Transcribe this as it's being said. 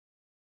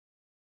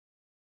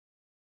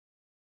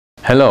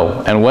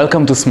Hello and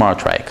welcome to Smart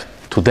Trike.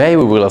 Today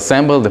we will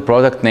assemble the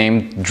product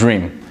named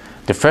Dream.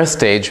 The first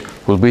stage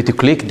will be to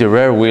click the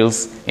rear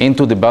wheels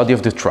into the body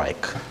of the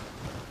trike.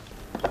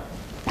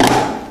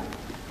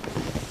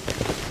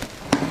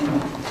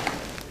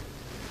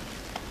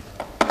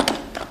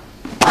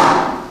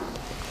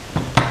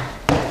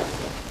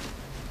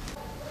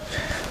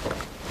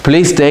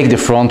 Please take the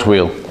front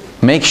wheel.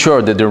 Make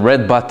sure that the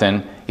red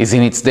button is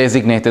in its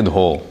designated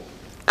hole.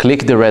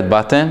 Click the red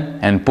button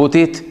and put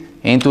it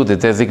into the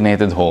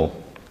designated hole.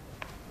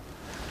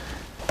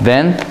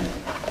 Then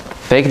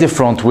take the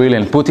front wheel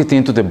and put it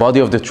into the body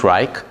of the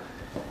trike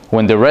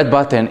when the red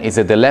button is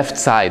at the left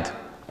side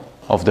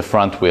of the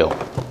front wheel.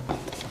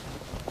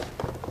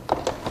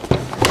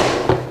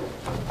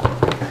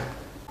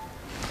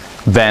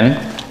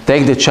 Then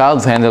take the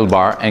child's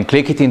handlebar and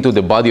click it into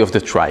the body of the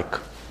trike.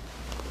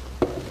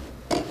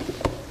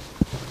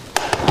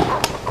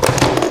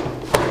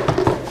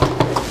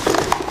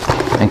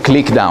 And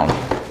click down.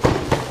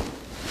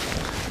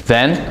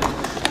 Then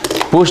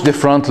push the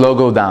front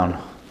logo down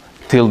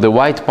till the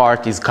white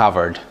part is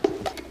covered.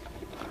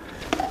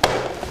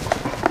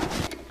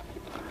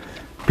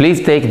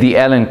 Please take the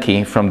Allen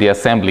key from the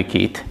assembly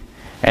kit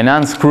and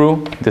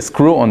unscrew the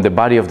screw on the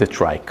body of the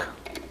trike.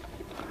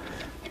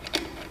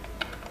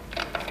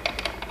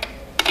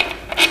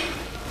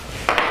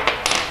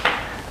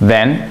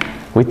 Then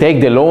we take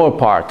the lower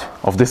part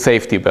of the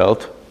safety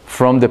belt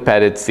from the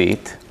padded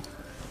seat .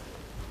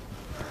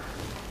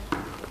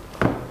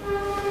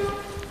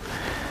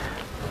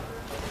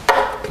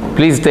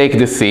 Please take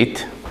the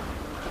seat,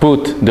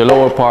 put the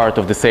lower part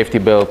of the safety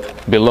belt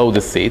below the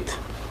seat,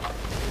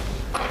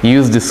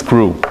 use the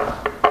screw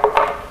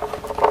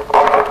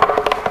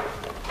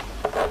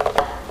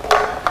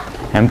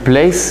and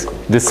place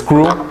the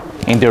screw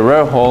in the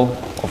rear hole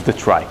of the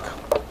trike.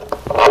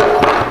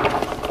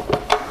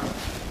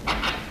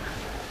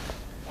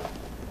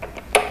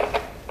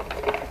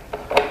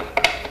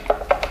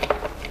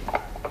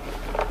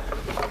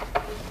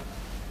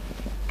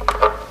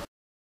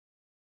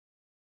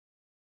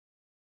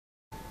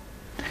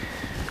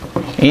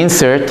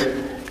 Insert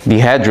the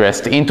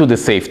headrest into the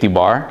safety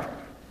bar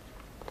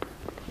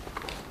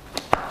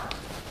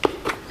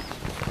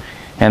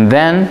and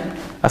then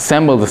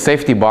assemble the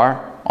safety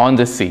bar on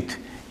the seat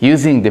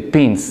using the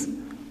pins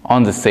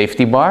on the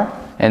safety bar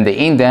and the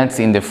indents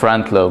in the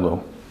front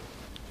logo.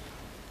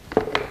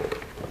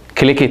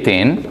 Click it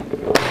in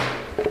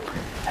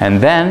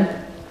and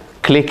then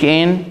click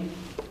in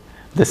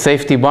the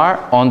safety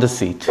bar on the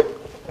seat.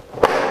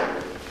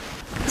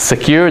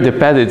 Secure the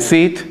padded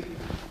seat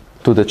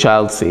to the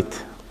child's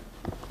seat.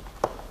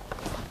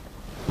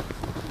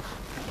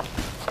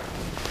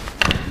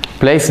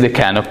 Place the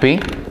canopy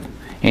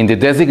in the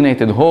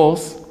designated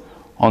holes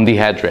on the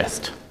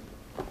headrest.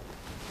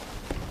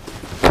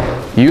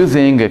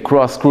 Using a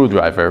cross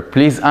screwdriver,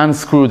 please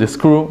unscrew the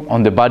screw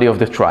on the body of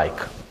the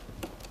trike.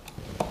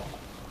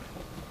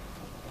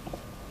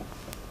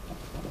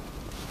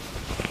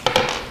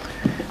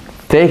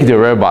 Take the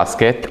rear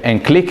basket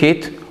and click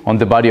it on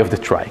the body of the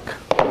trike.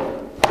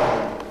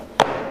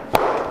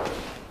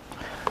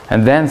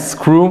 And then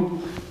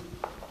screw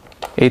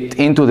it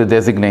into the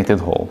designated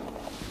hole.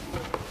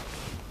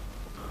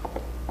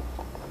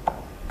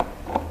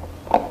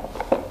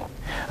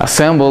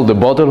 Assemble the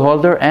bottle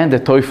holder and the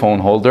toy phone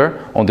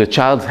holder on the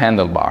child's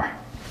handlebar.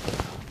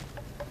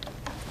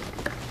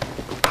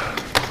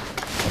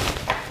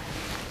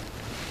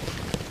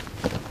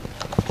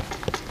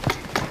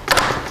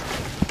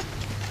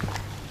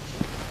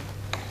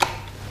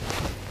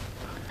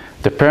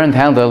 The parent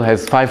handle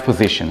has 5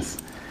 positions.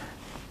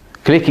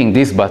 Clicking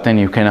this button,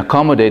 you can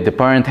accommodate the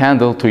parent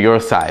handle to your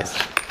size.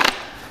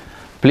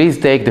 Please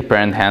take the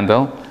parent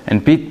handle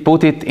and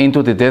put it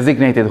into the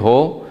designated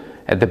hole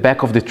at the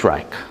back of the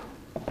trike.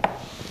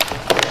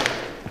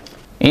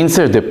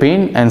 Insert the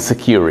pin and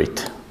secure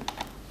it.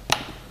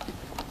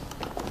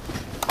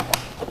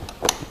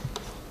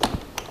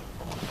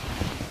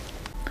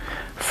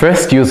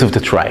 First use of the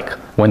trike.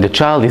 When the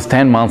child is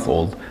 10 months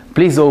old,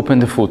 please open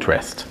the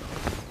footrest.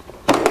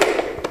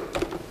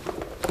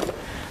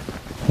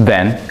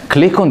 Then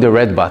click on the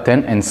red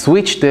button and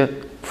switch the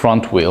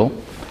front wheel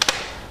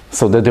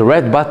so that the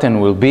red button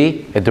will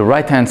be at the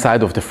right hand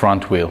side of the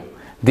front wheel.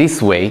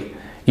 This way,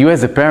 you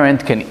as a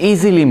parent can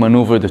easily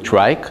maneuver the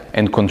trike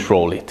and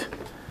control it.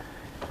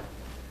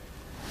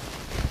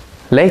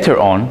 Later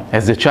on,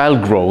 as the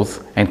child grows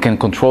and can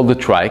control the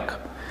trike,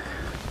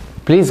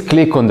 please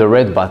click on the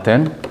red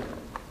button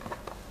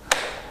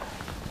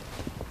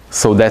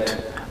so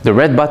that the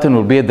red button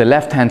will be at the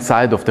left hand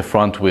side of the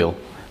front wheel.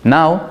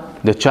 Now,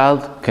 the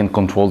child can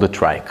control the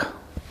trike.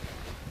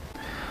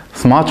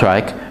 Smart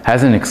Trike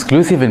has an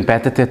exclusive and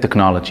patented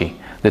technology,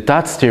 the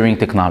touch steering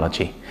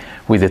technology.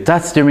 With the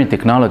touch steering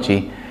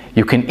technology,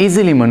 you can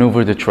easily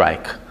maneuver the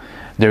trike.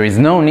 There is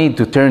no need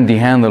to turn the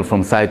handle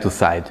from side to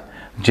side.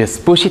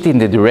 Just push it in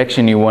the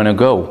direction you want to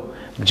go,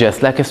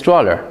 just like a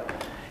stroller.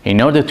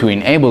 In order to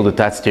enable the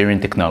touch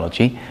steering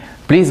technology,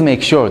 please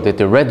make sure that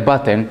the red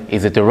button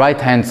is at the right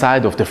hand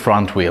side of the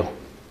front wheel.